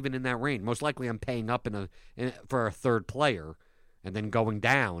likely, I'm not even in that range. Most likely, I'm paying up for a third player and then going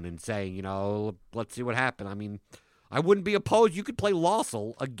down and saying, you know, let's see what happens. I mean, I wouldn't be opposed. You could play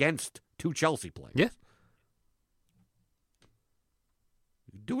Lossell against 2 Chelsea players. Yeah.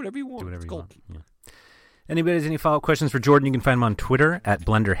 Do whatever you want. Do whatever it's you want. goalkeeper. Yeah. Anybody has any follow-up questions for Jordan, you can find him on Twitter at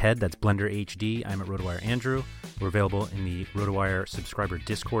BlenderHead. That's BlenderHD. I'm at RotoWire Andrew. We're available in the RotoWire subscriber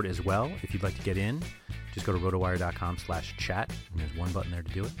Discord as well. If you'd like to get in, just go to rotowire.com/chat, and there's one button there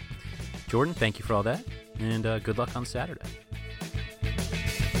to do it. Jordan, thank you for all that, and good luck on Saturday.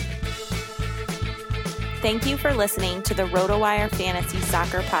 Thank you for listening to the RotoWire Fantasy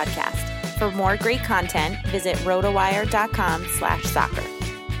Soccer Podcast. For more great content, visit rotowire.com/soccer.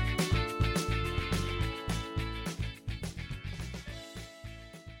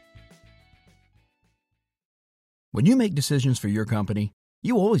 When you make decisions for your company,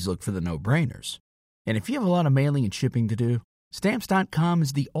 you always look for the no-brainers. And if you have a lot of mailing and shipping to do, Stamps.com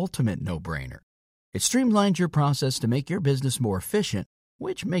is the ultimate no-brainer. It streamlines your process to make your business more efficient,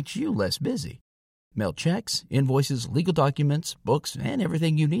 which makes you less busy. Mail checks, invoices, legal documents, books, and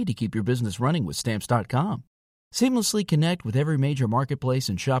everything you need to keep your business running with Stamps.com. Seamlessly connect with every major marketplace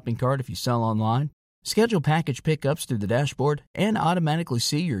and shopping cart if you sell online. Schedule package pickups through the dashboard and automatically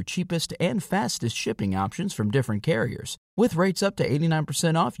see your cheapest and fastest shipping options from different carriers, with rates up to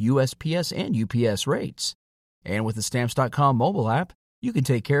 89% off USPS and UPS rates. And with the Stamps.com mobile app, you can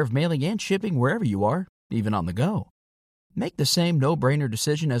take care of mailing and shipping wherever you are, even on the go. Make the same no-brainer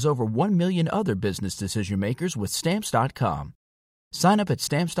decision as over 1 million other business decision makers with Stamps.com. Sign up at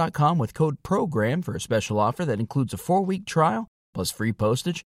Stamps.com with code PROGRAM for a special offer that includes a 4-week trial, plus free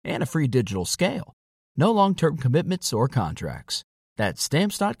postage and a free digital scale. No long-term commitments or contracts. That's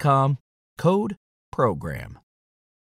Stamps.com, code PROGRAM.